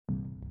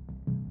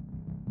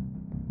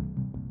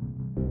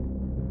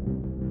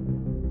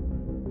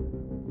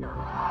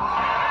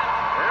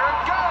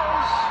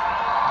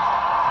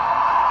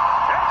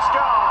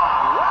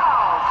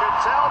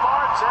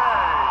Marte,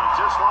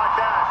 just like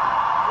that.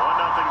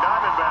 1-0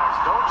 Diamondbacks.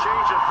 Don't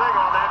change a thing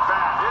on that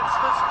bat. It's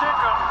the stick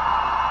 'em.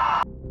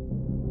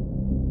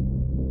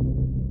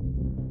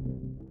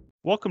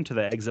 Welcome to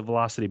the Exit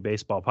Velocity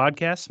Baseball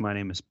Podcast. My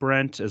name is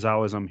Brent. As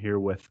always, I'm here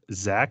with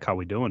Zach. How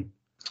we doing?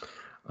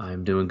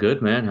 I'm doing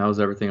good, man. How's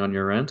everything on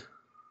your end?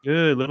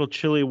 Good. A little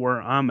chilly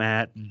where I'm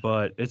at,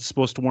 but it's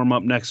supposed to warm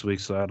up next week,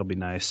 so that'll be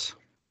nice.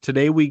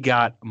 Today we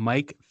got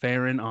Mike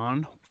Ferrin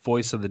on,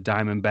 voice of the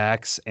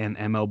Diamondbacks and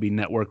MLB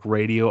Network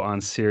Radio on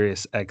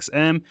Sirius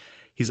XM.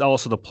 He's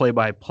also the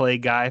play-by-play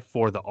guy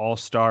for the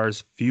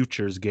All-Stars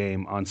Futures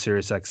game on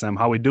Sirius XM.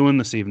 How we doing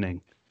this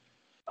evening?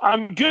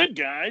 I'm good,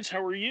 guys.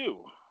 How are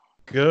you?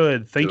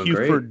 Good. Thank you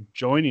Doing for great.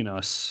 joining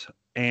us.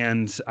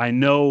 And I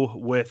know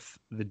with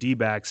the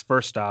D-backs,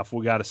 first off,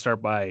 we got to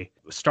start by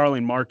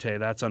Starling Marte.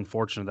 That's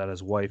unfortunate that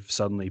his wife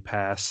suddenly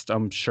passed.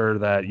 I'm sure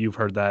that you've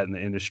heard that in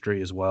the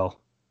industry as well.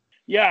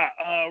 Yeah,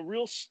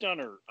 real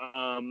stunner.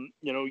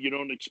 You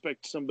don't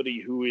expect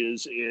somebody who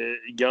is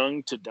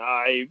young to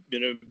die,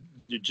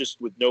 just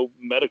with no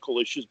medical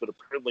issues, but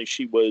apparently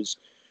she was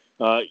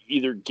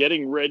either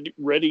getting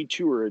ready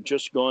to or had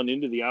just gone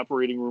into the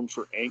operating room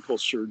for ankle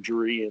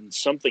surgery, and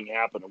something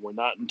happened, and we're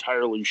not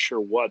entirely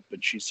sure what,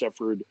 but she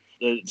suffered,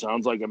 it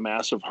sounds like, a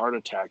massive heart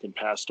attack and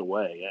passed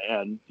away.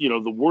 And, the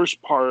worst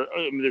part,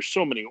 there's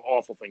so many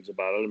awful things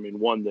about it.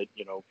 One that,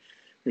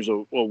 there's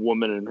a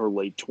woman in her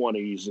late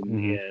 20s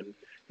and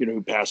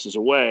who passes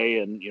away,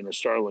 and,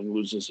 Starling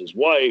loses his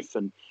wife.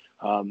 And,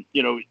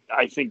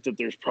 I think that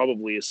there's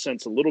probably a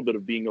sense, a little bit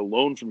of being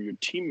alone from your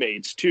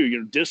teammates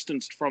too,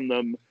 distanced from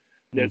them.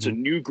 That's a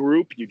new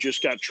group. You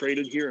just got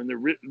traded here, and there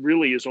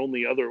really is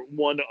only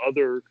one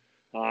other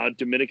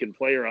Dominican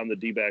player on the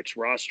D-backs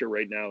roster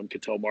right now, in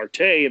Ketel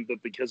Marte.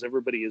 But because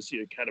everybody is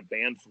kind of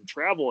banned from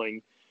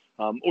traveling,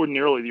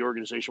 ordinarily the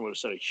organization would have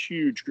sent a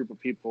huge group of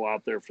people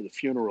out there for the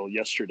funeral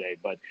yesterday.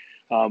 But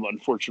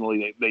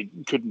unfortunately, they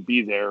couldn't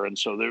be there, and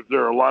so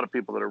there are a lot of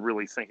people that are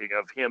really thinking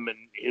of him and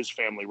his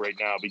family right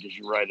now, because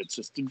you're right, it's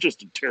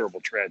just a terrible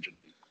tragedy.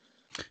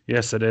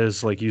 Yes, it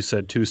is. Like you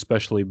said, too,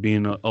 especially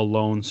being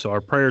alone. So our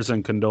prayers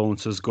and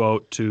condolences go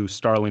out to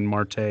Starling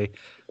Marte.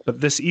 But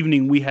this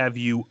evening, we have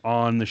you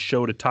on the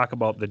show to talk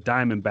about the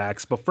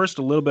Diamondbacks. But first,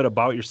 a little bit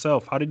about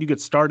yourself. How did you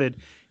get started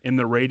in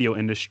the radio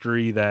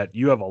industry that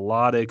you have a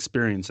lot of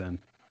experience in?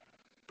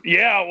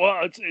 Yeah,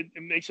 well, it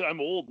makes I'm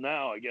old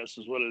now, I guess,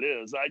 is what it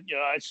is.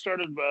 I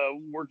started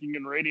working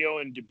in radio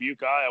in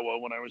Dubuque, Iowa,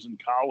 when I was in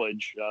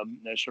college.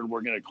 I started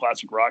working at a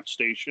classic rock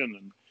station,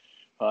 and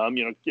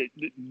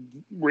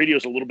radio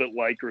is a little bit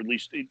like, or at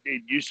least it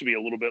used to be a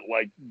little bit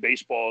like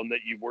baseball, in that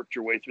you worked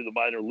your way through the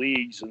minor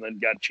leagues and then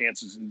got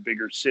chances in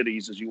bigger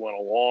cities as you went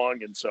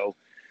along. And so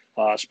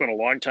I spent a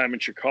long time in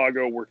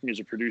Chicago working as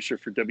a producer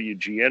for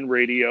WGN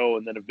radio,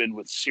 and then have been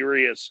with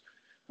Sirius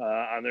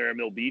on their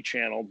MLB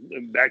channel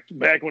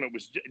back when it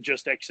was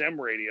just XM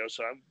radio.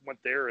 So I went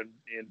there in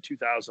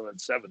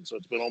 2007. So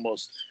it's been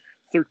almost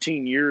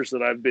 13 years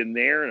that I've been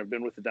there, and I've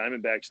been with the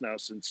Diamondbacks now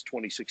since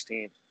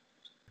 2016.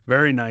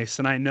 Very nice.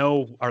 And I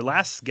know our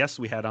last guest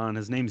we had on,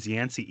 his name's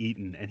Yancey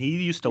Eaton, and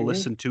he used to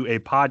listen to a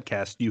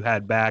podcast you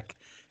had back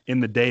in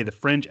the day, the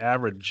Fringe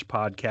Average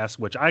podcast,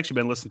 which I actually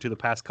been listening to the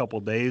past couple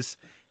of days.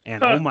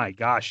 And oh my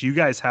gosh, you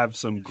guys have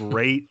some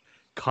great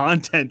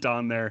content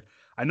on there.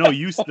 I know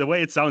the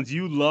way it sounds,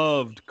 you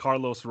loved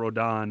Carlos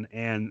Rodon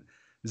and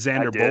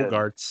Xander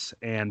Bogaerts,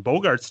 and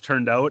Bogaerts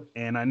turned out.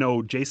 And I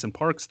know Jason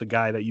Parks, the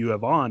guy that you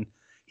have on,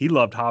 he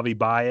loved Javi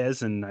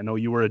Baez, and I know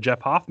you were a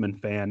Jeff Hoffman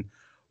fan.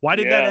 Why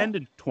did that end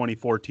in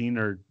 2014,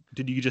 or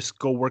did you just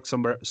go work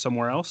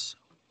somewhere else?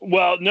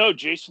 Well, no,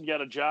 Jason got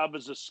a job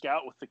as a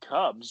scout with the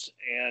Cubs,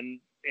 and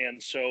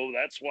so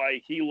that's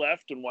why he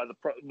left, and why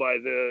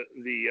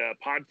the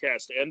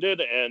podcast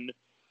ended. And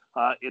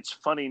it's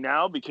funny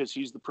now, because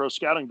he's the pro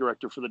scouting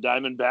director for the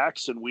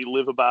Diamondbacks, and we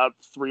live about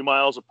 3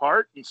 miles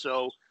apart, and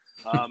so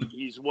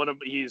he's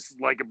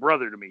like a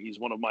brother to me. He's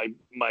one of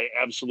my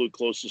absolute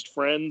closest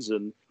friends,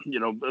 and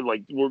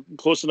like, we're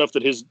close enough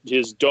that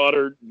his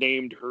daughter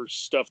named her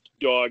stuffed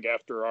dog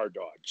after our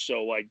dog.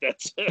 So like,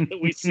 that's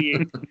we see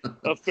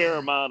a fair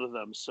amount of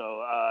them.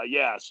 So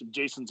so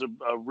Jason's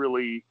a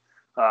really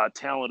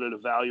talented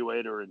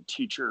evaluator and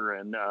teacher,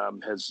 and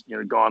has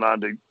gone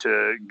on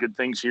to good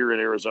things here in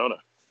Arizona.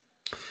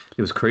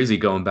 It was crazy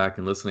going back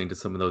and listening to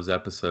some of those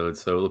episodes.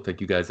 So it looked like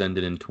you guys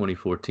ended in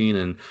 2014,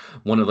 and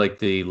one of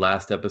the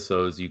last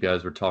episodes, you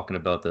guys were talking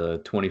about the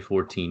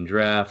 2014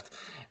 draft,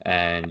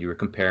 and you were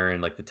comparing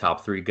the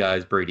top 3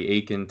 guys: Brady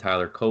Aiken,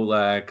 Tyler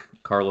Kolak,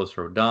 Carlos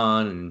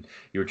Rodon, and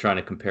you were trying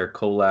to compare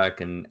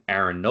Kolak and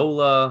Aaron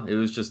Nola. It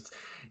was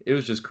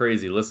just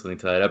crazy listening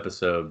to that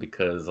episode,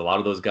 because a lot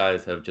of those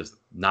guys have just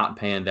not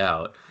panned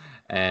out.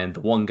 And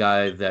the one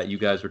guy that you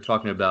guys were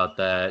talking about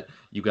that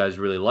you guys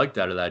really liked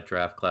out of that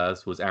draft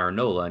class was Aaron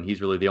Nola, and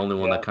he's really the only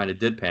one that kind of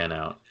did pan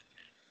out.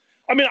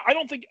 I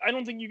don't think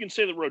you can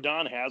say that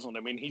Rodon hasn't.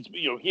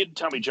 He had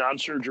Tommy John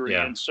surgery,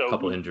 and so a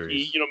couple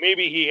injuries.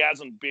 Maybe he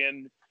hasn't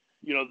been,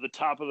 the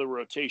top of the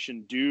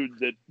rotation dude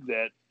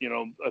that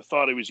I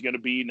thought he was going to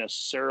be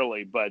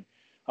necessarily, but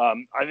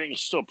I think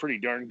he's still a pretty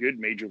darn good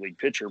major league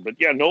pitcher. But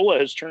yeah, Nola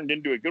has turned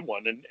into a good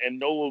one, and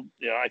Nola,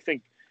 I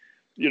think,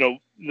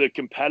 the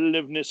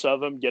competitiveness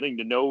of him, getting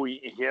to know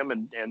him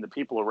and the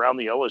people around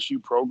the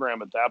LSU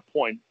program at that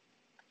point,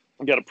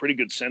 got a pretty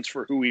good sense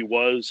for who he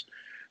was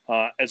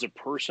as a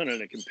person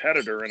and a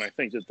competitor, and I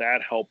think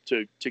that helped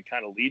to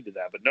kind of lead to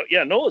that. But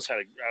Nola's had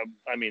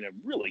a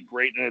really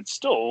great, and it's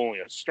still only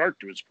a start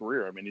to his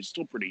career. I mean, he's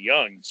still pretty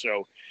young,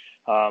 so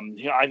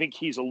I think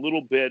he's a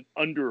little bit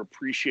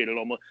underappreciated.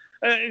 Almost,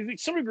 I think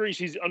some degrees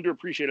he's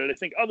underappreciated. I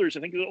think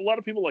a lot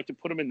of people like to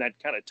put him in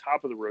that kind of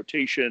top of the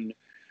rotation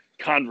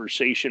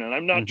conversation, and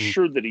I'm not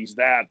sure that he's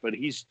that, but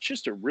he's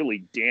just a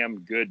really damn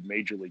good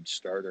major league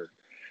starter.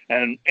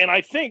 And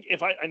I think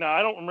I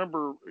don't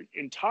remember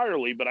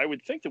entirely, but I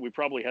would think that we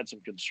probably had some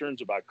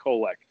concerns about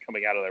Kolek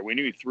coming out of there. We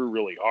knew he threw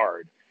really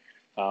hard,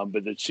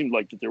 but it seemed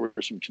like that there were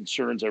some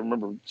concerns. I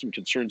remember some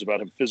concerns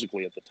about him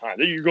physically at the time.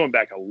 You're going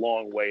back a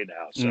long way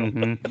now. So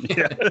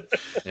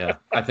yeah,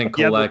 I think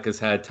Kolek has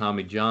had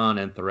Tommy John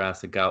and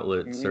thoracic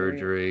outlet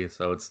surgery,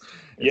 so it's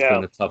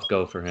been a tough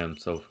go for him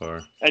so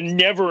far. And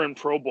never in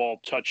pro ball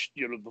touched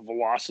the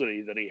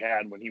velocity that he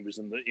had when he was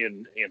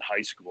in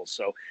high school.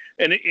 So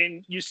and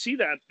you see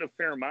that a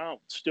fair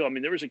amount still. I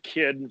mean, there was a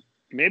kid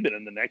maybe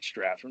in the next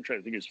draft. I'm trying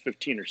to think, it was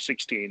 15 or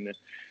 16.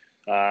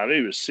 Maybe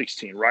it was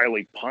 16.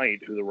 Riley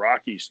Pint, who the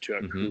Rockies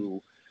took,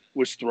 who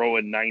was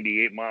throwing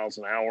 98 miles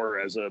an hour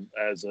as a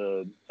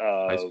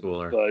high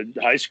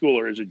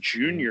schooler as a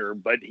junior,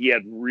 but he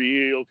had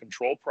real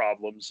control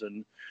problems,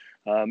 and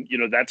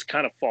that's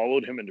kind of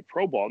followed him into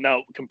pro ball.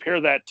 Now compare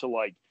that to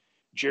like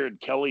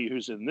Jared Kelly,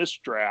 who's in this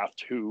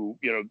draft, who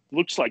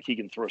looks like he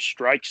can throw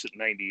strikes at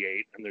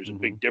 98, and there's a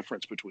big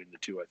difference between the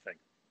two, I think.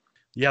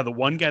 Yeah, the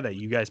one guy that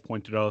you guys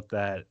pointed out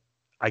that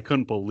I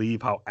couldn't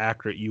believe how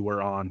accurate you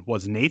were on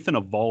was Nathan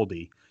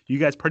Eovaldi. You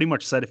guys pretty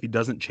much said if he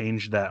doesn't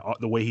change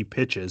the way he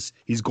pitches,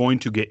 he's going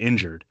to get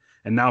injured.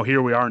 And now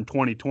here we are in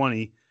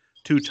 2020,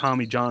 2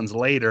 Tommy Johns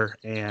later,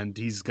 and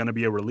he's going to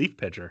be a relief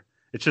pitcher.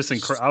 It's just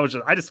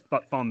incredible. I just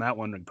found that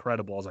one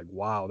incredible. I was like,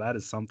 wow, that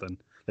is something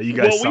that you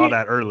guys saw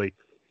that early.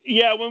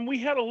 Yeah, when we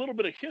had a little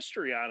bit of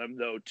history on him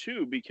though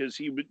too, because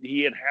he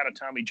had a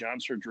Tommy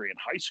John surgery in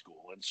high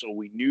school, and so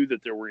we knew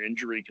that there were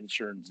injury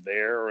concerns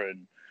there,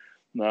 and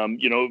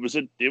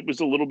it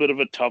was a little bit of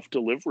a tough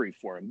delivery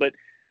for him, but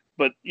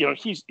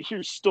he's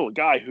still a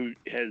guy who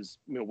has,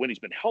 when he's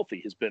been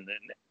healthy, has been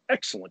an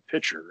excellent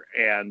pitcher,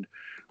 and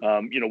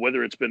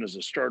whether it's been as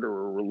a starter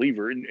or a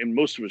reliever, and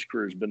most of his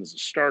career has been as a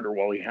starter.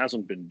 While he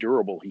hasn't been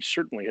durable, he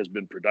certainly has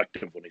been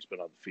productive when he's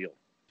been on the field.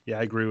 Yeah,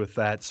 I agree with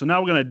that. So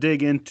now we're going to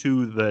dig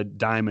into the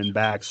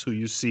Diamondbacks, who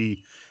you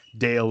see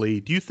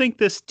daily. Do you think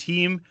this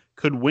team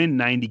could win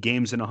 90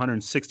 games in a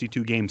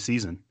 162 game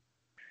season?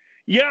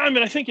 Yeah, I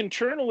mean, I think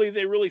internally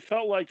they really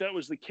felt like that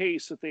was the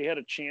case, that they had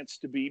a chance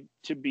to be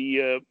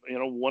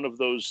one of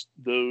those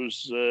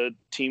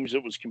teams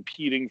that was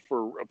competing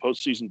for a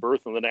postseason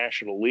berth in the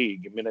National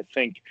League. I mean, I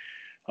think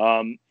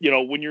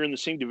when you're in the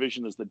same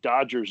division as the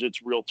Dodgers,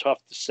 it's real tough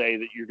to say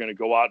that you're going to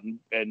go out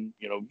and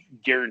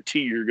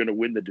guarantee you're going to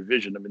win the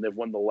division. I mean, they've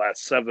won the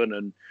last 7,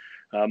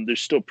 and they're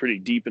still pretty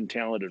deep and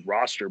talented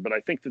roster. But I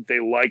think that they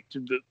liked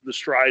the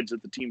strides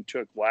that the team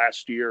took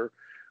last year.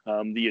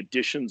 The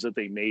additions that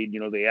they made,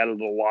 they added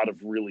a lot of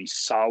really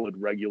solid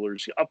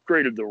regulars,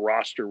 upgraded the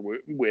roster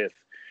with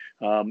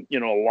a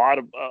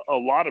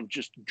lot of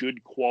just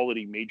good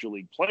quality major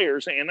league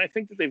players. And I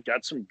think that they've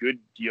got some good,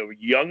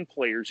 young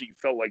players that you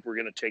felt like were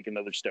going to take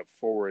another step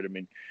forward. I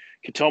mean,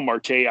 Ketel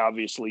Marte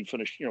obviously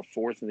finished,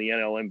 4th in the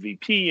NL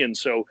MVP. And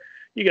so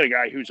you got a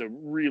guy who's a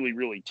really,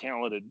 really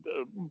talented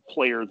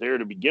player there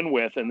to begin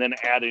with, and then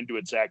add into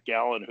it Zach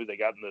Gallen, who they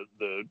got in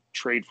the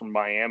trade from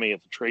Miami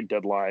at the trade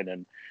deadline.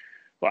 And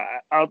well,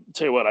 I'll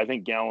tell you what, I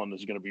think Gallen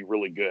is going to be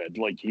really good.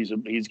 Like he's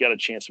got a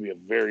chance to be a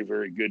very,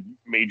 very good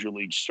major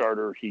league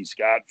starter. He's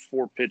got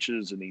 4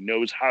 pitches and he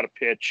knows how to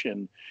pitch.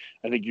 And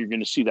I think you're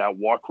going to see that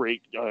walk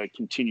rate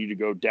continue to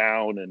go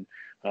down, and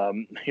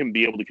him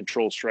be able to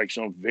control strike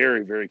zone.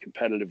 Very, very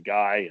competitive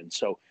guy. And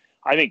so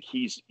I think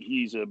he's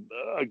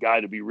a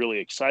guy to be really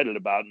excited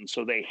about. And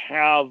so they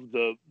have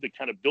the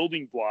kind of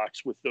building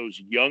blocks with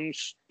those young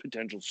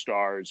potential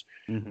stars,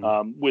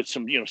 with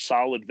some,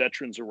 solid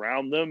veterans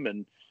around them,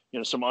 and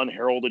some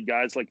unheralded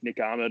guys like Nick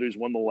Ahmed, who's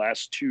won the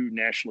last 2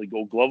 National League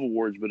Gold Glove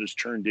awards, but has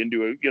turned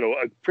into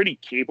a pretty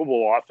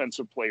capable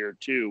offensive player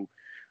too.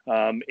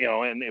 And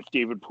if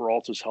David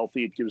Peralta's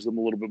healthy, it gives them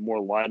a little bit more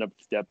lineup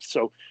depth.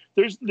 So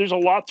there's a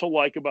lot to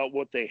like about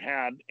what they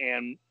had.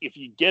 And if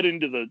you get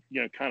into the,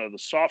 kind of the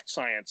soft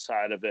science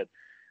side of it,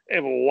 they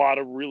have a lot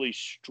of really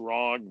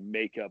strong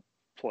makeup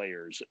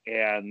players.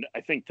 And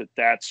I think that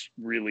that's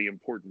really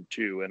important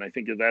too. And I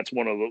think that's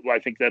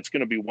going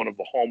to be one of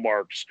the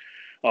hallmarks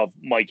of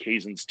Mike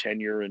Hazen's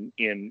tenure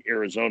in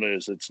Arizona,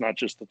 is it's not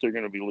just that they're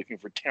going to be looking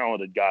for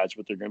talented guys,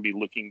 but they're going to be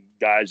looking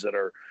guys that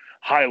are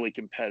highly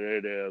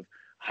competitive,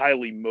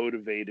 highly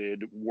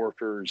motivated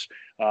workers,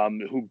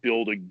 who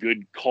build a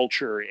good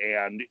culture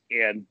and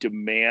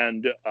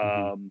demand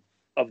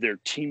of their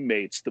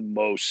teammates the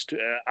most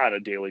on a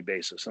daily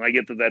basis. And I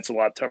get that that's a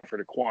lot tougher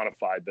to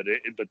quantify, but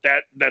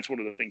that's one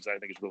of the things I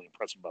think is really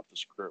impressive about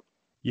this group.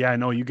 Yeah, I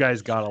know you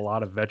guys got a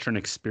lot of veteran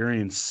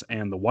experience,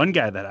 and the one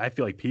guy that I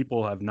feel like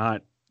people have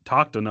not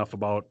talked enough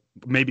about,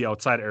 maybe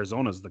outside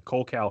Arizona, is the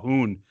Cole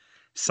Calhoun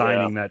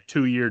signing that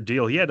 2-year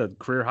deal. He had a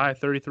career high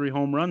 33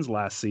 home runs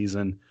last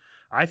season.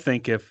 I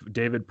think if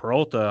David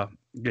Peralta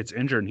gets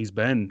injured, and he's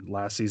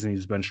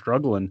been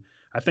struggling,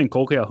 I think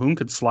Cole Calhoun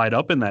could slide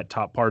up in that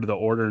top part of the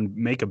order and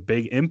make a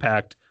big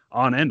impact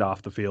on and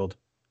off the field.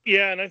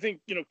 Yeah, and I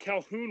think,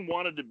 Calhoun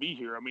wanted to be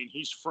here. I mean,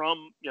 he's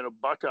from,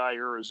 Buckeye,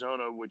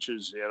 Arizona, which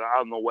is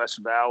out in the West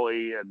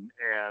Valley,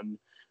 and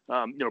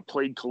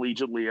played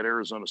collegiately at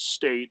Arizona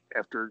State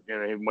after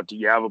he went to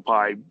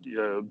Yavapai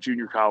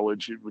Junior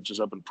College, which is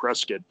up in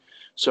Prescott.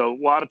 So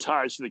a lot of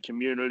ties to the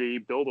community,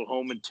 built a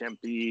home in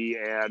Tempe,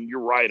 and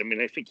you're right. I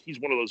mean, I think he's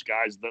one of those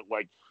guys that,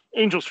 like,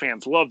 Angels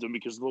fans loved him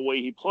because of the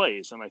way he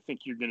plays, and I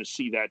think you're going to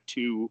see that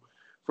too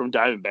from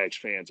Diamondbacks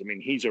fans. I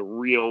mean, he's a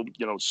real,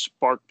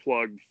 spark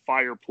plug,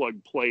 fire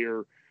plug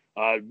player,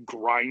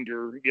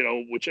 grinder,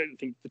 which I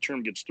think the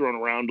term gets thrown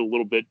around a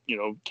little bit,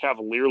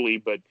 cavalierly,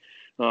 but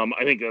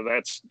I think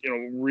that's,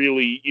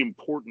 really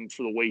important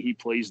for the way he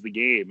plays the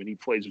game. And he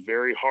plays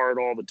very hard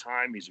all the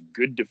time. He's a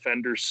good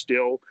defender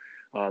still.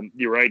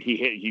 You're right.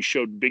 He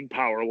showed big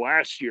power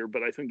last year,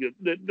 but I think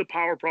the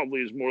power probably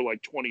is more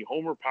like 20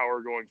 homer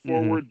power going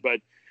forward.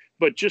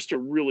 But just a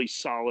really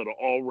solid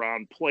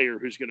all-round player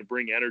who's going to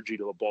bring energy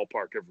to the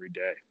ballpark every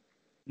day.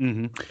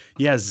 Mm-hmm.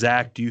 Yeah,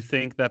 Zach, do you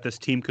think that this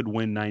team could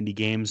win 90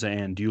 games,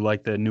 and do you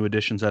like the new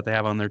additions that they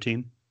have on their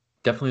team?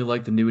 Definitely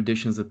like the new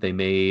additions that they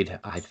made.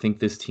 I think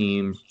this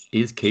team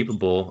is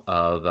capable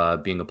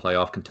of being a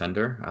playoff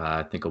contender.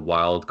 I think a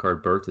wild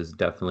card berth is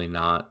definitely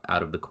not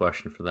out of the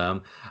question for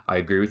them. I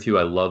agree with you.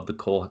 I love the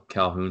Cole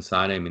Calhoun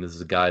signing. I mean, this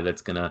is a guy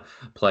that's going to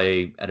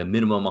play at a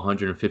minimum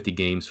 150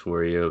 games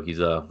for you. He's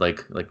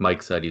like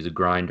Mike said, he's a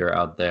grinder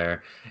out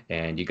there,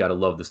 and you got to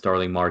love the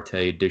Starling Marte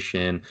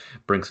addition.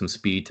 Bring some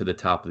speed to the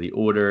top of the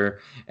order,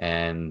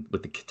 and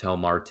with the Ketel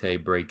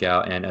Marte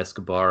breakout and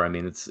Escobar, I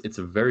mean, it's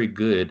a very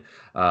good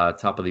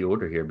top of the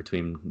order here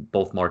between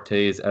both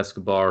Martes,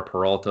 Escobar,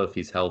 Peralta, if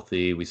he's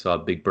healthy. We saw a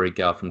big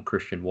breakout from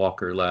Christian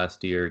Walker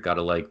last year. Got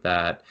to like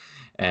that.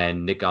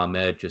 And Nick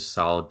Ahmed, just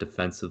solid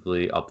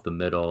defensively up the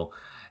middle.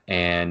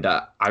 And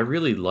I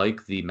really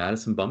like the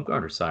Madison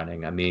Bumgarner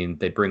signing. I mean,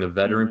 they bring a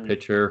veteran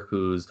pitcher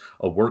who's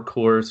a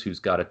workhorse, who's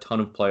got a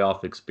ton of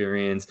playoff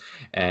experience,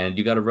 and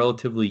you got a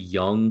relatively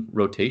young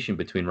rotation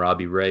between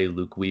Robbie Ray,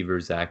 Luke Weaver,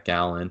 Zach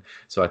Gallen.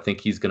 So I think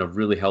he's going to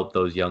really help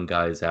those young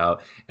guys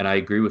out. And I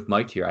agree with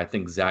Mike here. I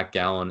think Zach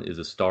Gallen is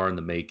a star in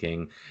the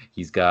making.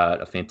 He's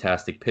got a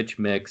fantastic pitch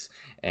mix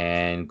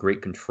and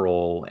great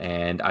control,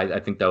 and I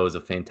think that was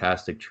a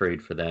fantastic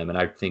trade for them. And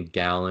I think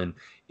Gallen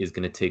is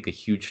going to take a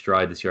huge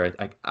stride this year.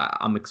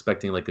 I'm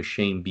expecting like a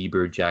Shane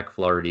Bieber, Jack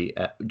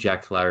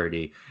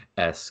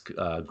Flaherty-esque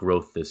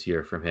growth this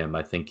year from him.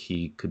 I think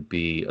he could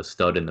be a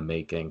stud in the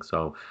making.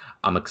 So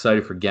I'm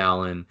excited for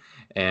Gallen.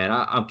 And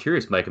I'm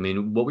curious, Mike, I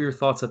mean, what were your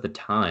thoughts at the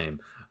time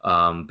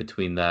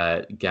between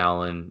that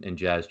Gallen and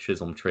Jazz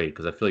Chisholm trade?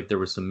 Because I feel like there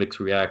were some mixed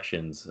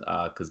reactions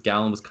because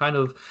Gallen was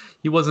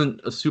he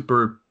wasn't a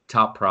super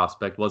top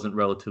prospect, wasn't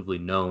relatively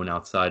known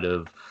outside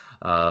of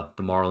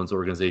the Marlins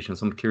organization.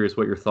 So I'm curious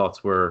what your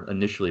thoughts were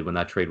initially when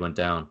that trade went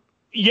down.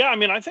 Yeah, I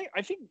mean, I think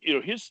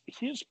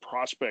his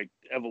prospect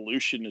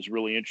evolution is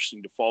really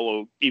interesting to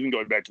follow, even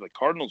going back to the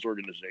Cardinals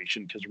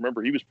organization, because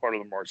remember he was part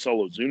of the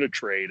Marcell Ozuna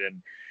trade,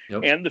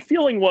 and the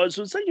feeling was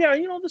that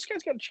this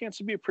guy's got a chance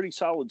to be a pretty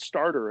solid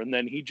starter, and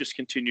then he just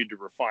continued to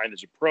refine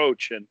his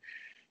approach, and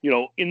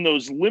in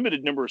those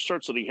limited number of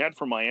starts that he had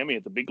for Miami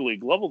at the big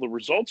league level, the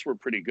results were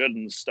pretty good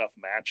and the stuff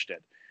matched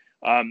it.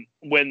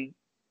 When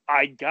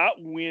I got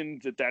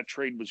wind that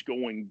trade was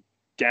going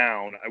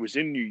down, I was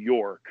in New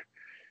York,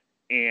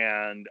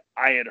 and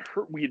I had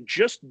heard we had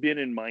just been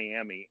in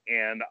Miami,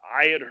 and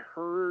I had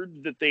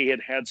heard that they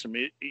had some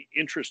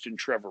interest in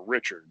Trevor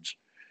Richards,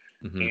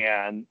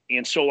 and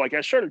so like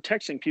I started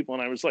texting people,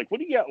 and I was like, "What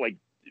do you got? Like,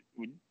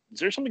 is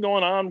there something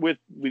going on with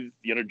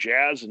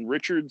Jazz and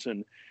Richards?"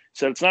 And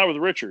said it's not with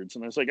Richards,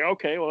 and I was like,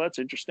 "Okay, well that's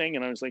interesting."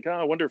 And I was like, "Oh,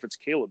 I wonder if it's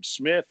Caleb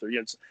Smith or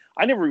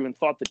I never even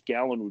thought that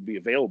Gallen would be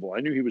available.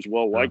 I knew he was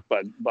well liked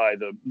by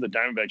the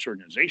Diamondbacks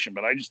organization,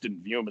 but I just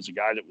didn't view him as a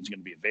guy that was going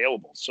to be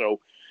available." So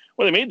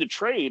when they made the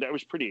trade, I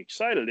was pretty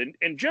excited.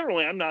 And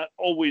generally, I'm not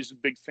always a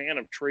big fan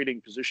of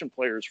trading position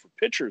players for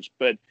pitchers,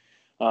 but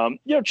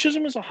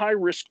Chisholm is a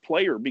high-risk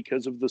player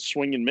because of the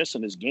swing and miss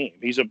in his game.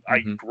 He's a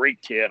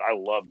great kid. I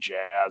love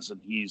Jazz,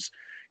 and he's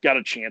got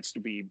a chance to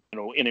be,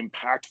 an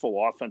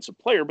impactful offensive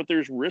player, but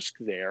there's risk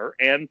there.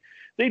 And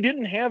they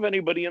didn't have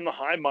anybody in the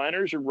high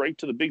minors or right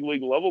to the big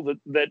league level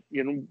that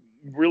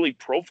really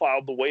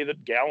profiled the way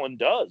that Gallen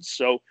does.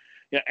 So,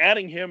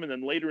 adding him and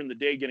then later in the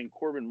day getting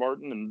Corbin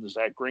Martin and the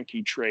Zach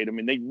Greinke trade, I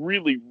mean, they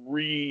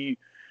really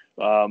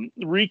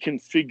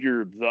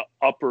reconfigured the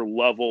upper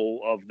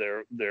level of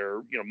their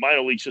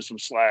minor league system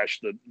 /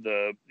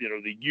 the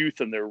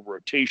youth and their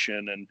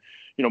rotation. And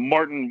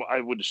Martin,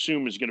 I would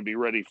assume, is going to be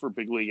ready for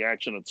big league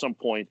action at some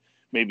point,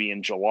 maybe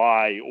in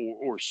July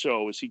or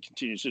so, as he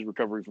continues his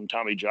recovery from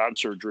Tommy John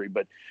surgery.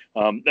 But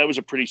that was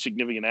a pretty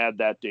significant ad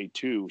that day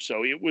too.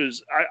 So it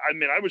was,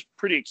 I was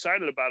pretty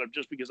excited about it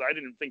just because I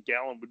didn't think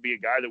Gallen would be a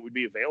guy that would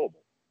be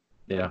available.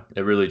 Yeah,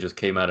 it really just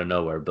came out of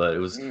nowhere, but it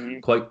was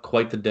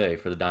quite the day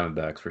for the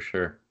Diamondbacks for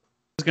sure.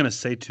 I was going to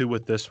say, too,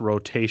 with this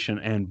rotation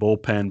and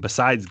bullpen,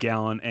 besides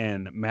Gallen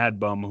and Mad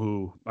Bum,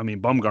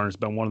 Bumgarner's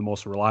been one of the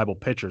most reliable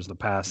pitchers the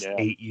past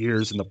 8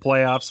 years in the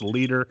playoffs, the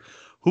leader.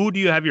 Who do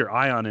you have your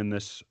eye on in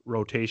this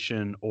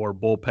rotation or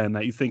bullpen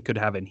that you think could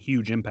have a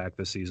huge impact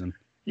this season?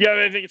 Yeah,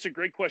 I think it's a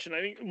great question. I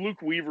think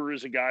Luke Weaver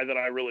is a guy that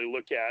I really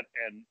look at,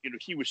 and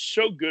he was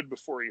so good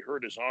before he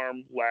hurt his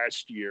arm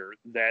last year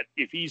that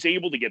if he's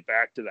able to get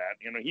back to that,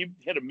 he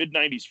had a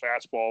mid-90s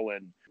fastball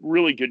and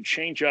really good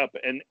changeup,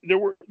 and there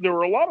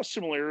were a lot of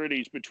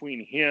similarities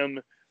between him,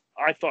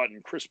 I thought,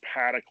 and Chris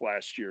Paddock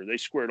last year. They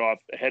squared off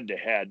head to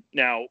head.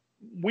 Now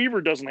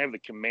Weaver doesn't have the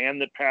command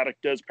that Paddock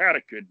does.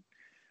 Paddock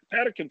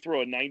can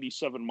throw a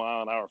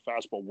 97-mile-an-hour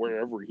fastball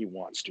wherever he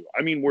wants to.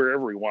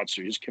 Wherever he wants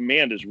to. His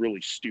command is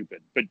really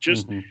stupid. But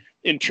just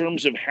in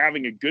terms of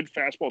having a good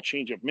fastball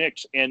changeup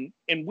mix, and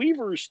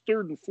Weaver's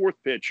third and fourth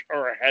pitch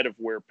are ahead of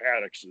where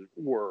Paddock's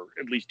were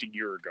at least a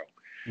year ago.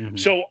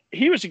 So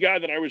he was a guy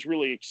that I was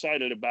really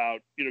excited about,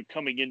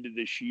 coming into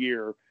this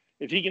year.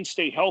 If he can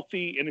stay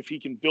healthy and if he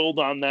can build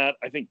on that,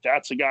 I think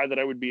that's a guy that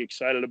I would be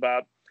excited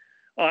about.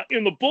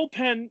 In the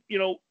bullpen,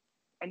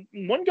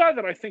 one guy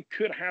that I think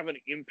could have an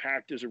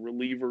impact as a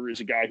reliever is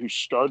a guy who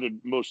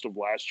started most of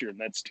last year, and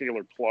that's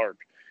Taylor Clark.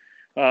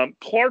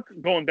 Clark,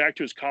 going back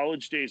to his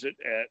college days at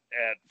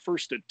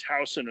first at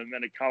Towson and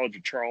then at College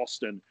of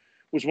Charleston,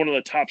 was one of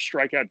the top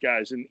strikeout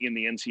guys in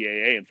the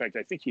NCAA. In fact,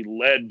 I think he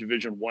led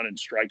Division I in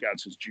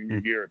strikeouts his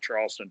junior year at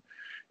Charleston.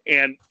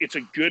 And it's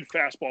a good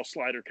fastball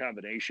slider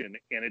combination,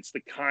 and it's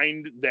the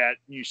kind that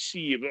you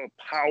see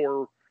a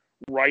power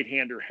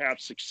right-hander have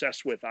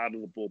success with out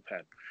of the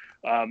bullpen.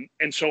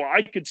 And so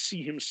I could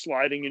see him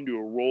sliding into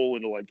a role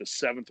into like the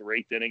 7th or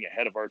 8th inning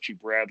ahead of Archie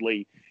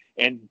Bradley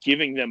and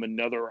giving them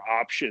another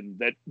option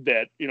that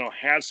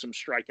has some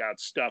strikeout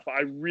stuff.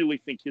 I really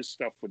think his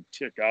stuff would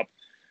tick up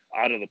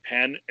out of the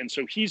pen. And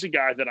so he's a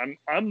guy that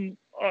I'm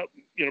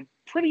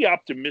pretty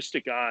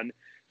optimistic on,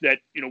 that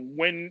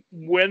when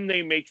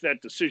they make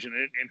that decision,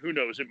 and who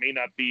knows, it may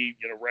not be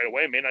right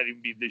away, it may not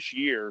even be this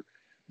year,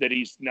 that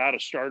he's not a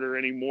starter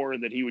anymore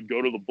and that he would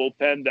go to the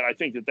bullpen, that I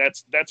think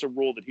that's a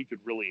role that he could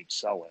really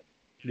excel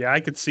in. Yeah, I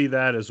could see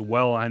that as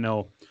well. I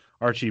know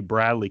Archie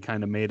Bradley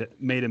kind of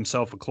made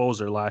himself a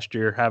closer last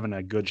year, having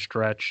a good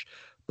stretch.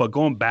 But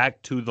going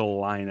back to the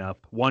lineup,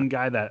 one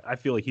guy that I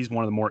feel like he's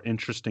one of the more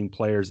interesting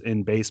players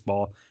in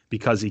baseball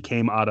because he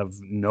came out of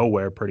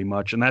nowhere pretty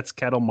much, and that's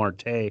Ketel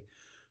Marte.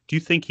 Do you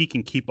think he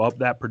can keep up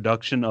that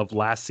production of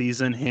last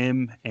season,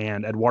 him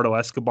and Eduardo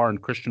Escobar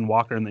and Christian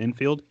Walker in the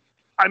infield?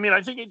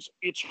 I think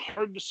it's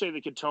hard to say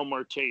that Ketel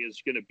Marte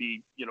is going to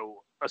be,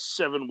 a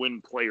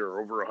 7-win player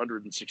over a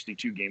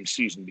 162-game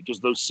season, because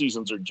those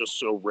seasons are just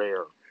so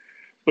rare.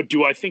 But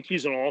do I think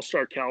he's an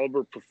all-star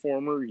caliber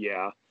performer?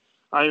 Yeah.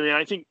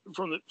 I think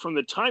from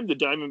the time the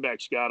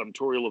Diamondbacks got him,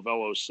 Torey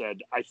Lovullo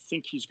said, I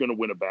think he's going to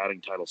win a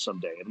batting title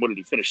someday. And what did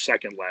he finish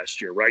second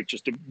last year, right?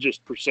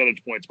 Just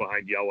percentage points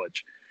behind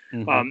Yelich.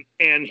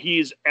 And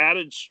he's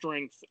added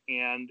strength,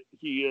 and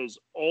he has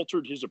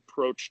altered his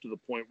approach to the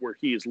point where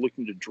he is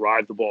looking to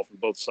drive the ball from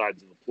both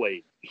sides of the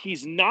plate.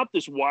 He's not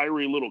this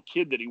wiry little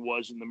kid that he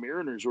was in the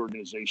Mariners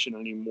organization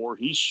anymore.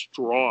 He's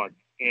strong,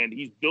 and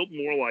he's built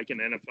more like an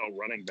NFL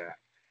running back.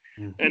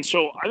 And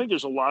so I think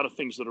there's a lot of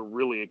things that are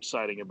really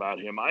exciting about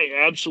him. I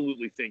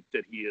absolutely think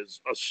that he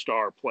is a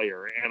star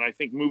player, and I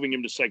think moving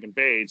him to second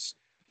base,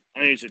 I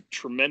think he's a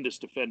tremendous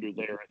defender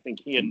there. I think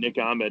he and Nick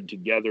Ahmed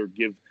together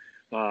give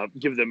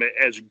them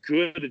as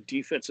good a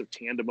defensive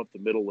tandem up the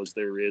middle as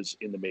there is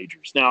in the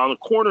majors. Now, on the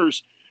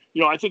corners,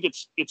 I think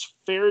it's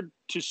fair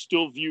to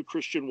still view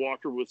Christian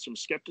Walker with some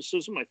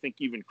skepticism. I think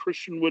even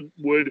Christian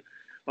would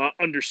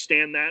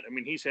understand that.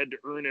 He's had to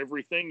earn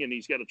everything, and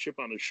he's got a chip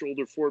on his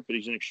shoulder for it, but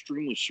he's an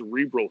extremely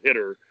cerebral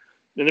hitter.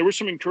 And there was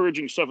some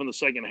encouraging stuff in the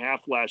second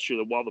half last year,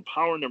 that while the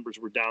power numbers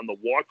were down, the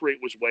walk rate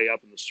was way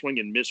up and the swing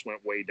and miss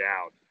went way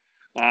down.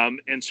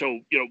 And so,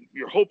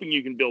 you're hoping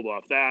you can build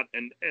off that.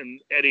 And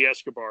Eddie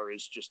Escobar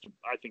is just,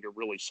 I think, a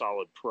really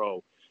solid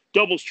pro.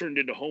 Doubles turned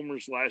into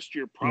homers last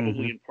year,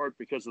 probably in part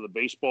because of the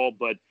baseball,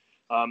 but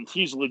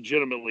he's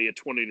legitimately a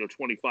 20 to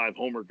 25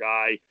 homer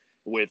guy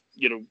with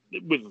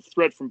a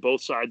threat from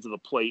both sides of the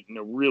plate, and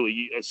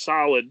a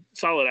solid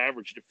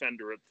average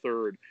defender at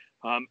third.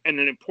 And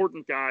an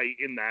important guy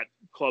in that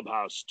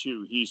clubhouse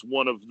too. He's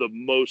one of the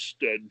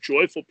most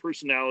joyful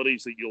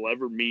personalities that you'll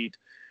ever meet.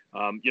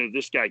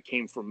 This guy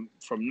came from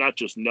not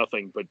just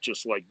nothing, but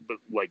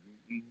like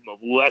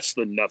less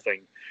than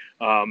nothing,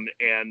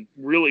 and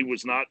really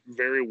was not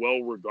very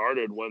well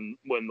regarded when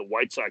the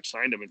White Sox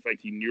signed him. In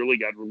fact, he nearly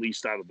got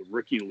released out of the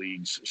rookie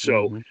leagues.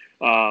 So,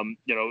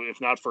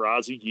 if not for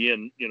Ozzie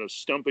Guillen,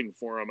 stumping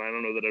for him, I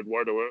don't know that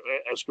Eduardo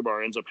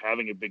Escobar ends up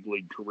having a big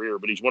league career,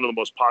 but he's one of the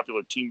most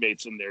popular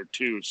teammates in there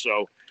too.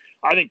 So,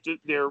 I think that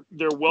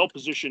they're well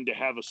positioned to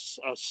have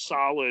a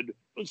solid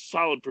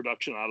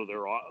production out of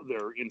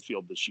their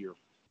infield this year.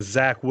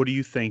 Zach, what do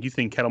you think? You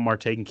think Ketel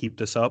Marte can keep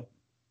this up?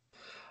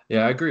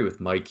 Yeah, I agree with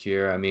Mike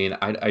here. I mean,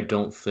 I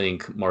don't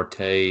think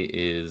Marte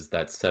is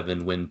that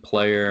 7-win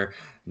player,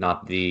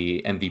 not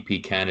the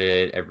MVP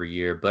candidate every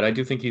year, but I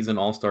do think he's an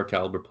all-star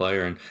caliber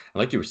player. And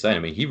like you were saying,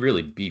 I mean, he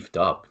really beefed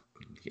up.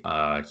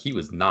 He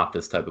was not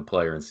this type of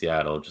player in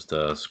Seattle, just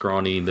a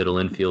scrawny middle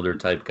infielder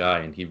type guy,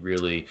 and he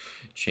really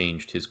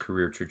changed his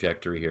career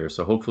trajectory here.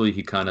 So hopefully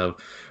he kind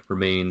of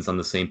remains on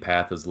the same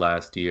path as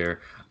last year,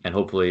 and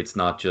hopefully it's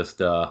not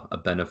just a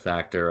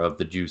benefactor of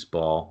the juice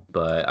ball.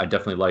 But I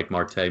definitely like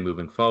Marte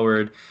moving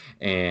forward.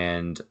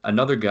 And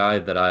another guy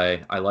that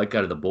I like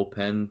out of the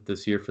bullpen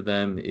this year for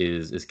them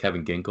is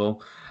Kevin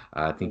Ginkel.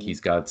 I think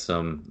he's got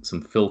some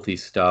filthy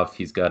stuff.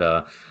 He's got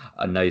a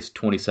nice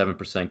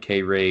 27%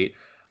 K rate.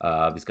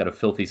 He's got a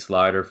filthy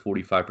slider,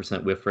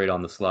 45% whiff rate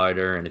on the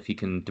slider, and if he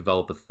can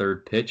develop a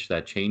third pitch,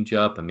 that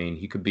changeup, I mean,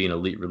 he could be an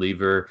elite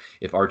reliever.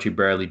 If Archie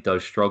Bradley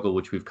does struggle,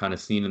 which we've kind of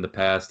seen in the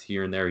past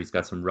here and there, he's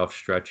got some rough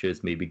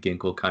stretches. Maybe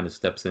Ginkel kind of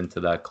steps into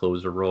that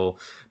closer role.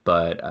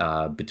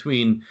 But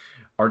between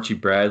Archie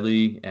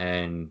Bradley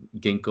and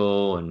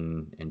Ginkel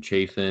and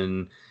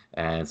Chafin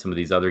and some of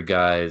these other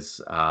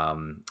guys,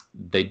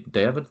 they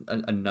have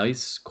a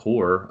nice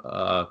core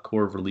of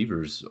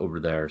relievers over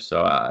there.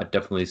 So I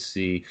definitely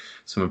see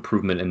some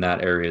improvement in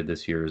that area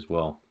this year as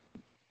well.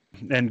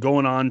 And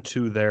going on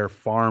to their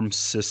farm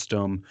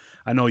system,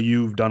 I know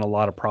you've done a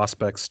lot of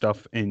prospect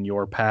stuff in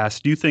your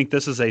past. Do you think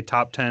this is a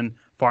top 10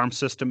 farm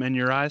system in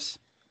your eyes?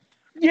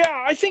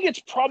 Yeah, I think it's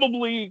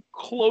probably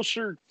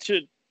closer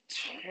to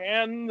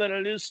 10 than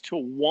it is to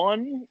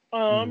 1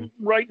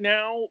 right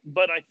now,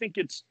 but I think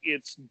it's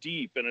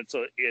deep, and it's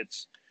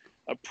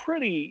a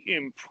pretty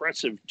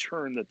impressive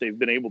turn that they've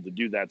been able to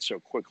do that so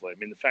quickly. I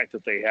mean, the fact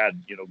that they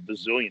had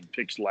bazillion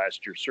picks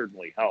last year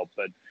certainly helped,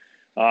 but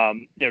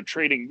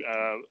trading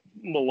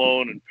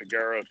Malone and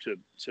Peguero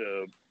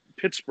to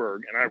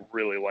Pittsburgh, and I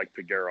really like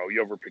Peguero.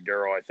 Yover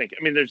Peguero, I think.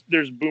 I mean,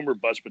 there's boomer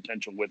bust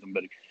potential with him,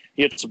 but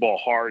he hits the ball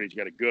hard. He's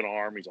got a good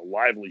arm. He's a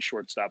lively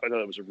shortstop. I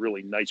thought it was a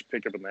really nice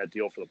pickup in that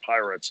deal for the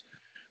Pirates.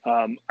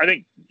 I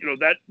think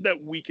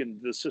that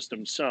weakened the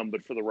system some,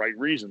 but for the right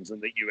reasons,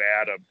 and that you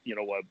add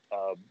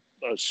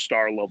a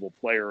star level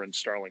player in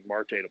Starling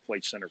Marte to play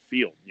center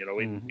field,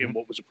 in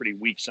what was a pretty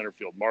weak center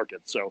field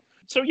market. So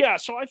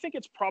I think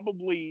it's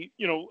probably,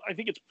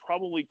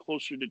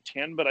 closer to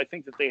 10, but I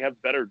think that they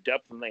have better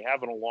depth than they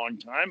have in a long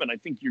time. And I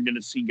think you're going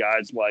to see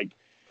guys like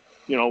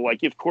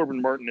if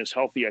Corbin Martin is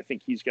healthy, I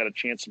think he's got a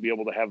chance to be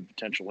able to have a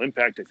potential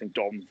impact. I think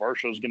Dalton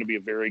Varsho is going to be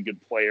a very good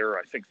player.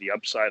 I think the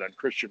upside on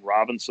Christian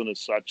Robinson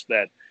is such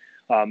that,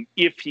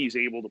 if he's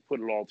able to put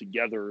it all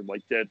together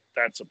like that,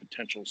 that's a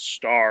potential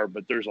star,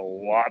 but there's a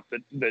lot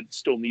that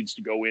still needs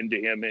to go into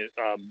him.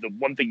 The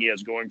one thing he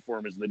has going for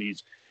him is that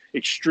he's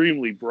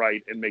extremely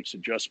bright and makes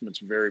adjustments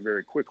very,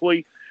 very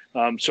quickly.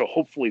 So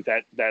hopefully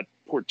that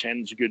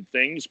portends good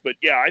things. But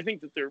yeah, I think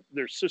that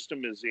their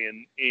system is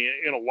in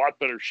a lot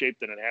better shape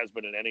than it has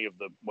been in any of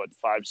the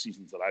 5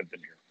 seasons that I've been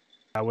here.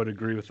 I would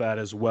agree with that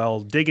as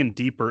well. Digging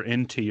deeper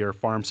into your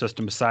farm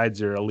system,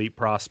 besides your elite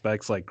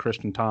prospects like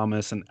Christian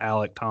Robinson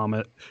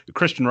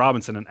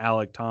and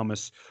Alec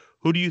Thomas,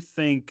 who do you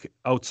think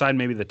outside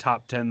maybe the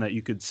top 10 that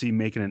you could see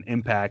making an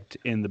impact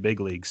in the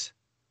big leagues?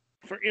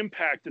 For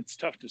impact, it's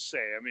tough to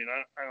say. I mean,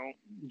 I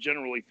don't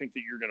generally think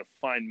that you're going to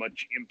find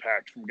much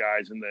impact from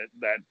guys in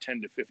that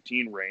 10 to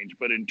 15 range.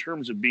 But in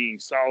terms of being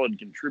solid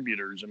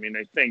contributors, I mean,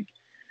 I think,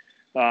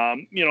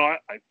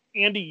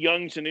 Andy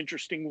Young's an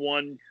interesting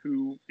one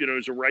who,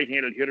 is a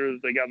right-handed hitter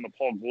that they got in the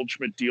Paul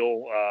Goldschmidt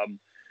deal.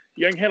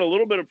 Young had a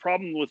little bit of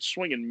problem with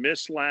swing and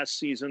miss last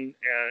season,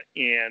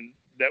 and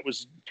that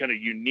was kind of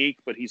unique,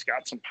 but he's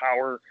got some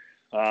power.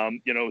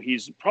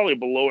 He's probably a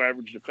below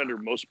average defender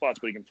in most spots,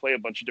 but he can play a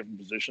bunch of different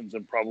positions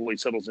and probably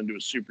settles into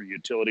a super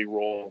utility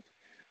role.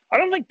 I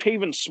don't think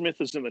Pavin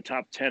Smith is in the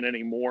top 10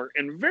 anymore.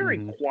 And very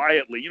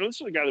quietly, this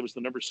is a guy that was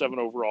the number 7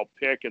 overall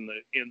pick in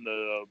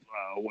the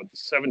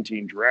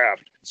 17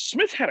 draft.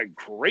 Smith had a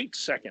great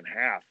second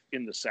half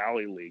in the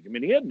Sally League. I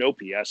mean, he had an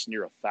OPS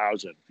near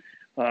 1,000.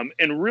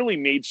 And really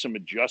made some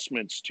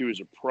adjustments to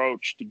his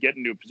approach to get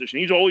into a position.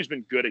 He's always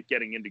been good at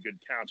getting into good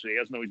counts. He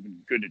hasn't always been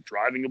good at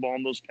driving the ball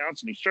in those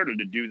counts, and he started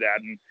to do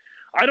that. And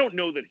I don't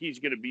know that he's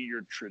going to be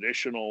your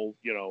traditional,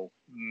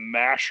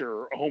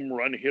 masher, home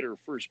run hitter,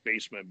 first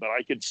baseman, but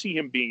I could see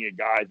him being a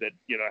guy that,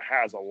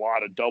 has a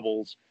lot of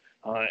doubles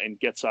and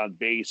gets on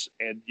base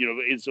and,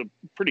 is a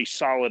pretty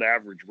solid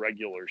average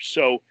regular.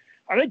 So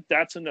I think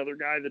that's another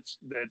guy that's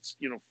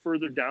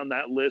further down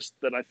that list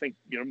that I think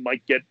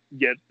might get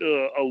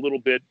a little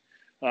bit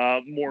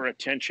more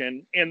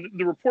attention. And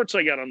the reports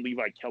I got on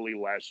Levi Kelly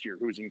last year,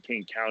 who was in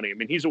Kane County, I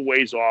mean, he's a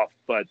ways off,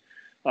 but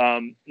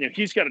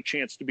he's got a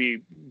chance to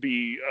be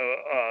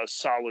a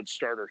solid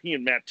starter. He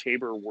and Matt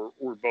Tabor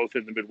were both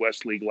in the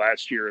Midwest League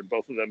last year, and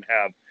both of them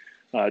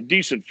have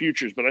decent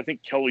futures. But I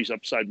think Kelly's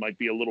upside might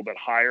be a little bit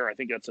higher. I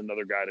think that's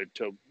another guy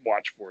to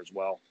watch for as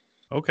well.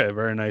 Okay,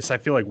 very nice. I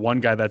feel like one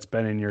guy that's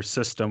been in your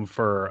system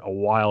for a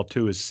while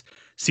too is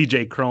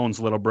CJ Crone's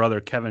little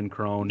brother, Kevin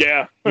Crone.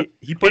 Yeah.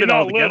 He put it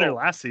all together little.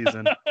 last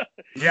season.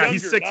 Yeah, Younger,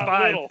 he's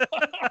 6'5".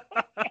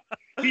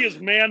 He is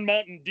Man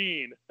Mountain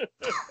Dean.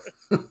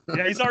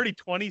 Yeah, he's already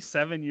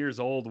 27 years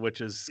old, which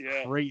is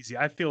crazy.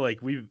 I feel like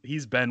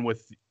he's been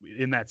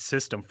in that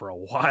system for a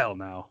while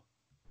now.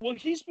 Well,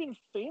 he's been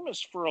famous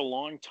for a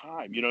long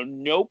time.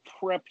 No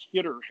prep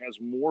hitter has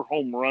more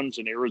home runs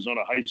in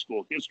Arizona high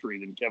school history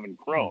than Kevin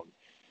Crone.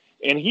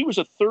 And he was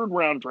a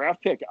third-round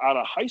draft pick out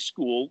of high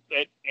school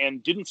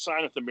and didn't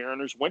sign with the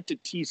Mariners, went to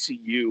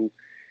TCU,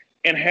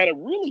 and had a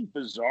really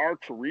bizarre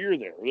career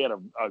there. He had a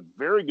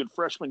very good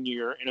freshman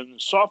year, and in the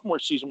sophomore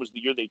season was the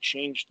year they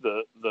changed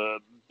the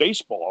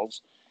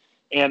baseballs,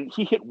 and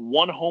he hit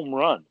one home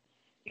run.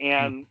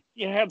 And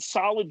he had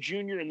solid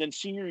junior, and then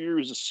senior year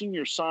was a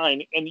senior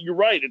sign. And you're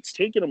right, it's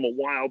taken him a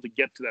while to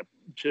get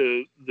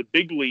to the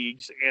big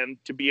leagues and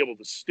to be able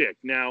to stick.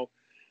 Now,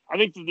 I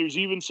think that there's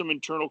even some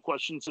internal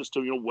questions as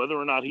to whether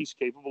or not he's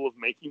capable of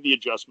making the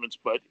adjustments,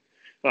 but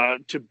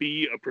to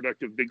be a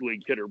productive big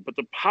league hitter. But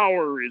the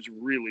power is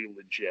really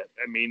legit.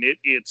 I mean,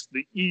 it's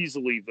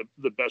easily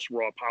the best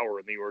raw power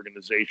in the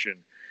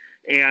organization.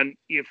 And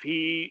if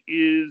he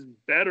is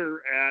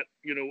better at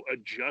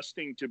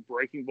adjusting to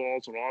breaking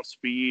balls and off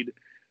speed,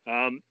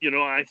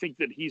 I think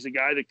that he's a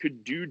guy that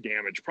could do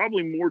damage,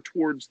 probably more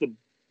towards the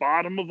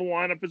bottom of the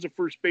lineup as a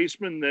first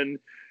baseman than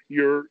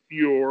your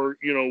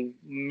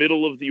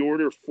middle of the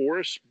order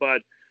force.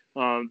 But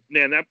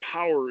man, that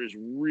power is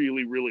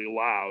really, really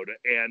loud.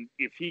 And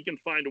if he can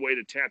find a way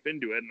to tap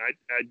into it, and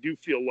I do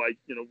feel like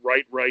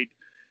right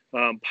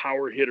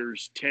power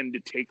hitters tend to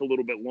take a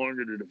little bit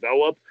longer to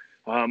develop.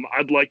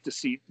 I'd like to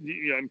see.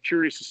 I'm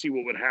curious to see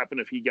what would happen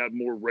if he got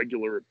more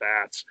regular at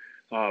bats.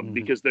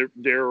 Because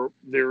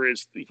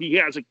he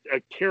has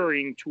a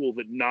carrying tool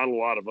that not a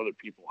lot of other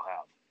people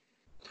have.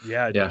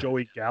 Yeah,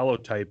 Joey Gallo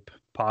type,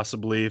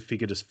 possibly, if he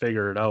could just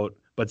figure it out.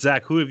 But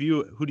Zach, who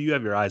do you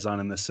have your eyes on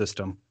in this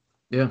system?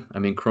 Yeah, I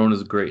mean, Crone is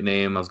a great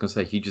name. I was going to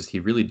say he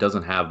really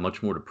doesn't have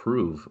much more to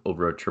prove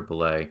over at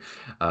AAA.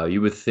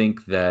 You would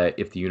think that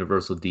if the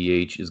universal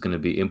DH is going to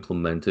be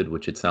implemented,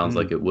 which it sounds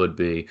like it would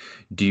be,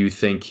 do you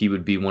think he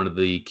would be one of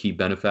the key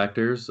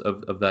benefactors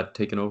of that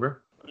taking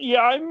over?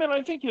 Yeah, I mean,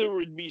 I think there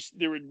would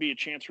be a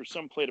chance for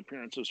some plate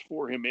appearances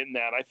for him in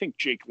that. I think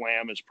Jake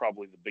Lamb is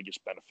probably the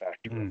biggest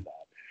benefactor of that.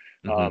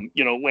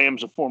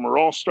 Lamb's a former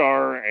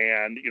All-Star,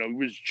 and he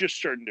was just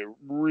starting to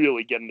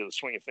really get into the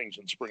swing of things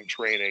in spring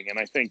training. And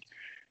I think,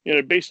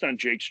 based on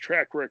Jake's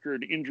track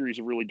record, injuries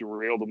have really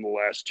derailed him the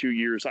last 2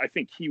 years. I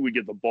think he would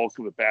get the bulk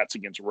of the bats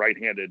against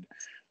right-handed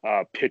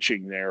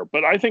pitching there.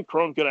 But I think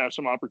Crone could have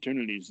some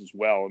opportunities as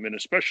well. I mean,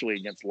 especially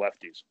against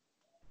lefties.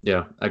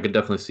 Yeah, I could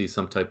definitely see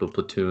some type of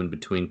platoon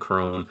between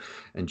Crone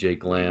and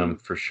Jake Lamb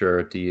for sure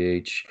at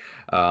DH.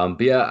 But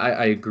yeah,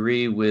 I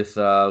agree with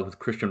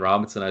Christian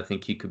Robinson. I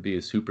think he could be a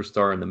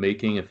superstar in the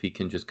making if he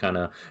can just kind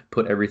of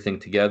put everything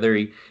together.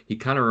 He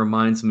kind of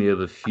reminds me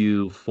of a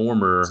few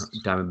former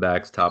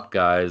Diamondbacks top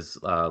guys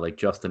like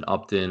Justin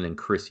Upton and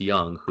Chris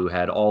Young, who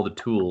had all the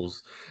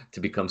tools to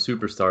become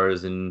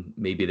superstars, and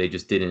maybe they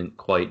just didn't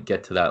quite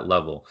get to that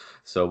level.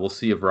 So we'll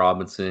see if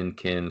Robinson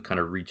can kind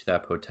of reach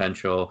that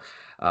potential.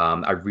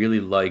 I really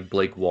like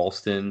Blake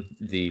Walston,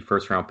 the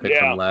first-round pick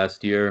from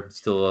last year.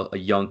 Still a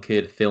young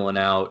kid filling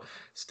out,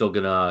 still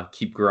going to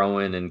keep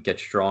growing and get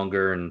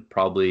stronger and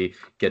probably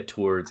get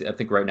towards, I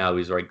think right now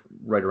he's right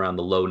around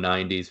the low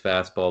 90s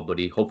fastball, but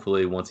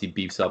hopefully once he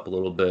beefs up a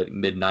little bit,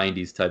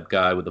 mid-90s type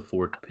guy with a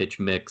 4-pitch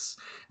mix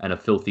and a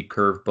filthy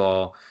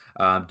curveball.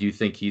 Do you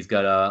think he's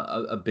got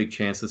a big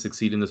chance to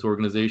succeed in this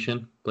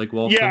organization, Blake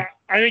Walston? Yeah,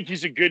 I think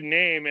he's a good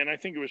name, and I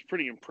think it was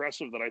pretty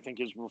impressive that I think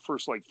his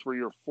first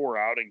 3 or 4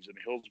 outings in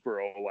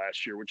Hillsboro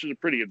last year, which is a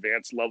pretty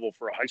advanced level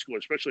for a high schooler,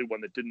 especially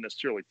one that didn't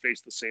necessarily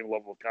face the same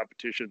level of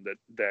competition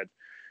that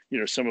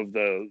some of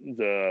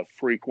the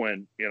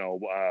frequent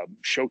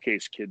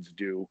showcase kids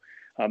do.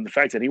 The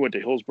fact that he went to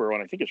Hillsboro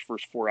and I think his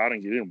first 4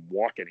 outings he didn't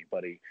walk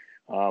anybody.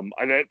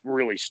 That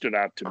really stood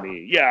out to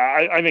me.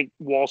 Yeah, I think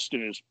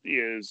Walston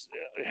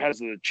has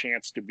the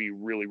chance to be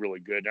really, really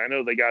good. I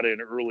know they got in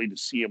early to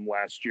see him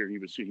last year.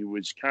 He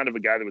was kind of a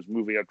guy that was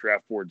moving up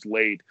draft boards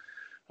late.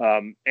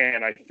 And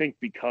I think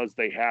because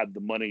they had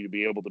the money to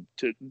be able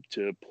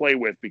to play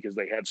with, because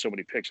they had so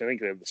many picks, I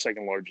think they have the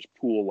second largest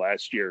pool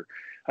last year.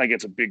 I think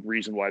it's a big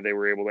reason why they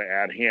were able to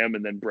add him,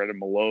 and then Brendan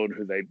Malone,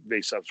 who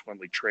they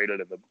subsequently traded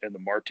in the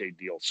Marte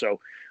deal. So,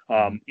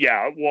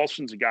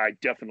 Walston's a guy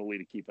definitely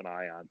to keep an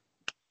eye on.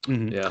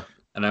 Mm-hmm. Yeah.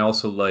 And I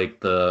also like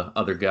the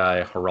other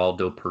guy,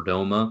 Geraldo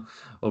Perdomo,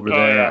 over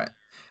there. Yeah.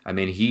 I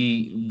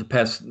mean, the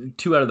past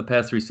 2 out of the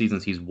past 3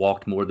 seasons, he's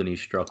walked more than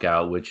he's struck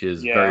out, which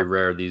is very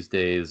rare these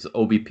days.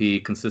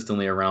 OBP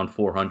consistently around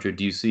 400.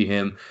 Do you see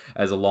him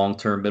as a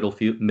long-term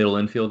middle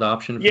infield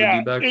option for the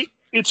D-backs?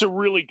 It's a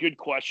really good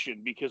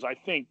question, because I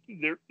think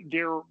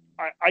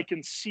I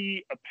can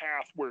see a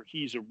path where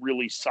he's a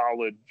really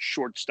solid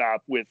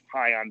shortstop with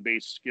high on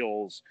base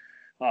skills.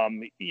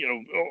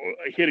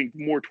 Hitting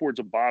more towards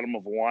the bottom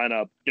of the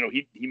lineup.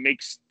 He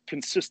makes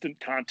consistent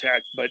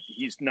contact, but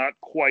he's not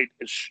quite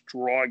as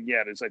strong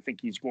yet as I think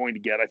he's going to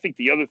get. I think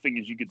the other thing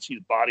is you can see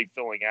the body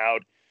filling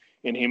out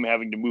and him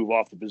having to move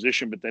off the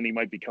position, but then he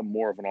might become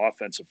more of an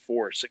offensive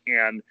force.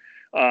 And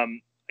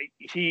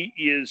he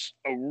is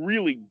a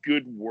really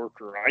good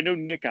worker. I know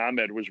Nick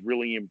Ahmed was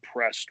really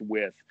impressed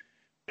with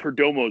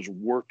Perdomo's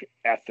work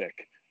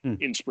ethic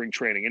in spring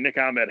training. And Nick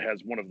Ahmed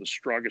has one of the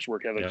strongest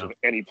work ethics of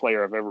any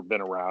player I've ever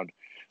been around.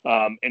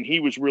 And he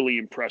was really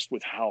impressed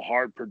with how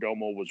hard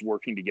Perdomo was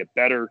working to get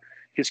better.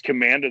 His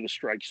command of the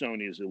strike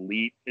zone is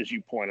elite, as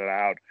you pointed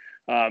out.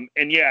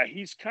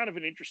 He's kind of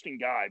an interesting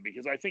guy,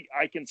 because I think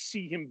I can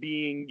see him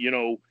being,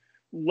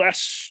 less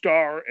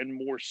star and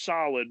more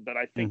solid. But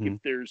I think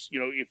if there's,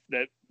 if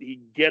that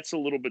he gets a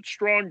little bit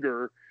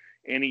stronger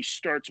and he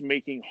starts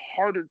making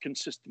harder,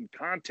 consistent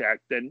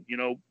contact, then,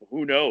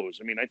 who knows?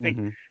 I mean, I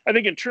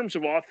think in terms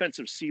of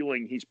offensive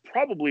ceiling, he's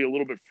probably a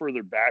little bit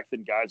further back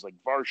than guys like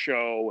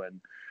Varsho, and,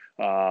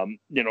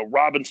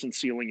 Robinson's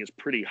ceiling is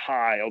pretty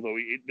high, although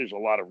there's a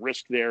lot of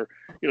risk there.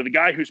 The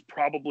guy who's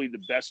probably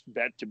the best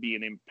bet to be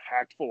an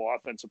impactful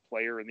offensive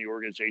player in the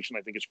organization,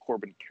 I think, is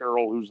Corbin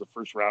Carroll, who's the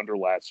first rounder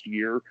last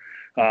year.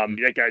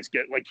 That guy's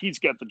he's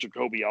got the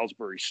Jacoby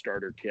Ellsbury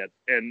starter kit,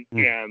 and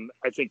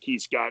I think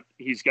he's got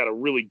a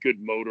really good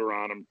motor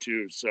on him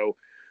too. So,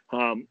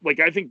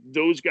 I think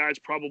those guys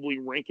probably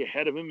rank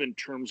ahead of him in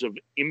terms of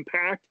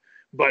impact.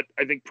 But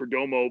I think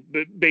Perdomo,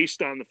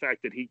 based on the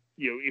fact that he,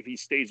 if he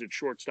stays at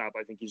shortstop,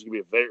 I think he's going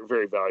to be a very,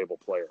 very valuable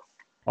player.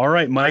 All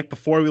right, Mike,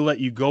 before we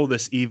let you go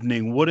this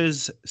evening, what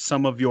is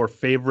some of your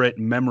favorite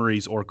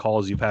memories or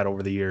calls you've had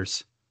over the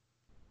years?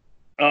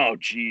 Oh,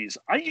 geez.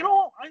 I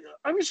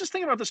was just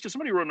thinking about this because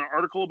somebody wrote an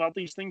article about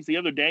these things the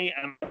other day,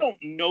 and I don't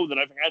know that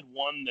I've had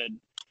one that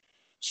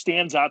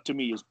stands out to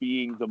me as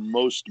being the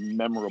most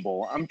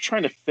memorable. I'm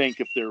trying to think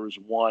if there was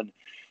one.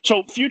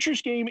 So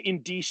Futures game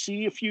in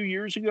D.C. a few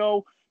years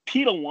ago,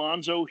 Pete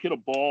Alonso hit a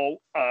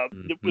ball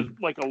with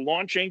like a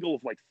launch angle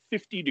of like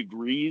 50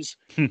 degrees.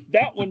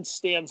 That one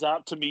stands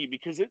out to me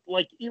because it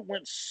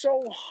went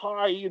so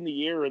high in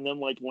the air and then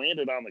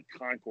landed on the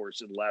concourse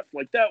and left.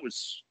 That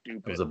was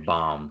stupid. It was a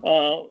bomb.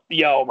 Oh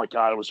my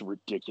God, it was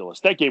ridiculous.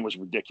 That game was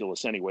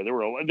ridiculous anyway.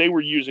 They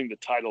were using the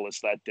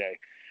Titleist that day.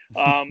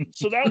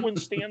 So that one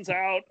stands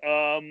out.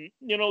 There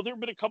have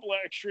been a couple of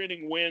extra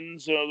inning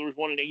wins. There was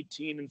one in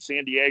 2018 in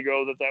San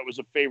Diego that was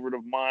a favorite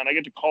of mine. I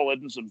get to call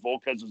Edinson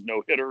Volquez's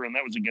no-hitter, and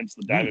that was against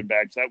the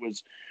Diamondbacks. That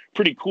was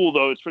pretty cool,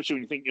 though, especially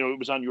when you think, it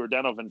was on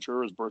Yordano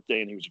Ventura's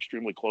birthday, and he was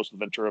extremely close to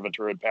Ventura.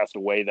 Ventura had passed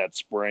away that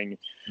spring.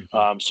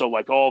 So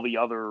all the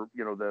other,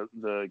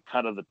 the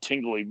kind of the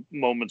tingly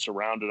moments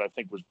around it, I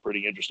think was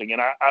pretty interesting.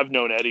 And I've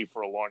known Eddie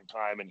for a long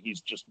time, and he's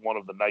just one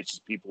of the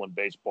nicest people in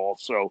baseball.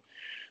 So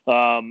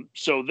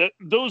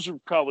those are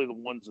probably the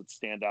ones that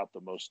stand out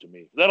the most to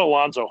me. That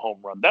Alonso home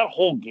run, that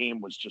whole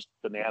game was just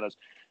bananas.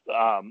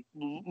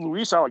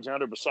 Luis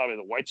Alexander Basabe,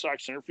 the White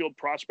Sox center field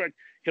prospect,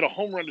 hit a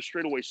home run to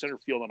straightaway center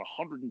field on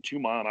a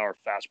 102-mile-an-hour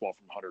fastball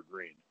from Hunter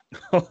Green.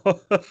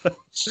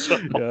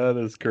 Yeah,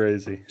 that's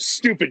crazy.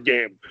 Stupid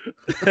game.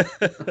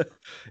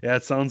 Yeah,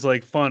 it sounds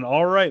like fun.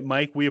 All right,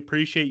 Mike, we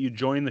appreciate you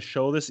joining the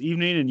show this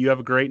evening, and you have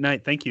a great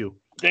night. Thank you.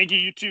 Thank you.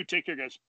 You too. Take care, guys.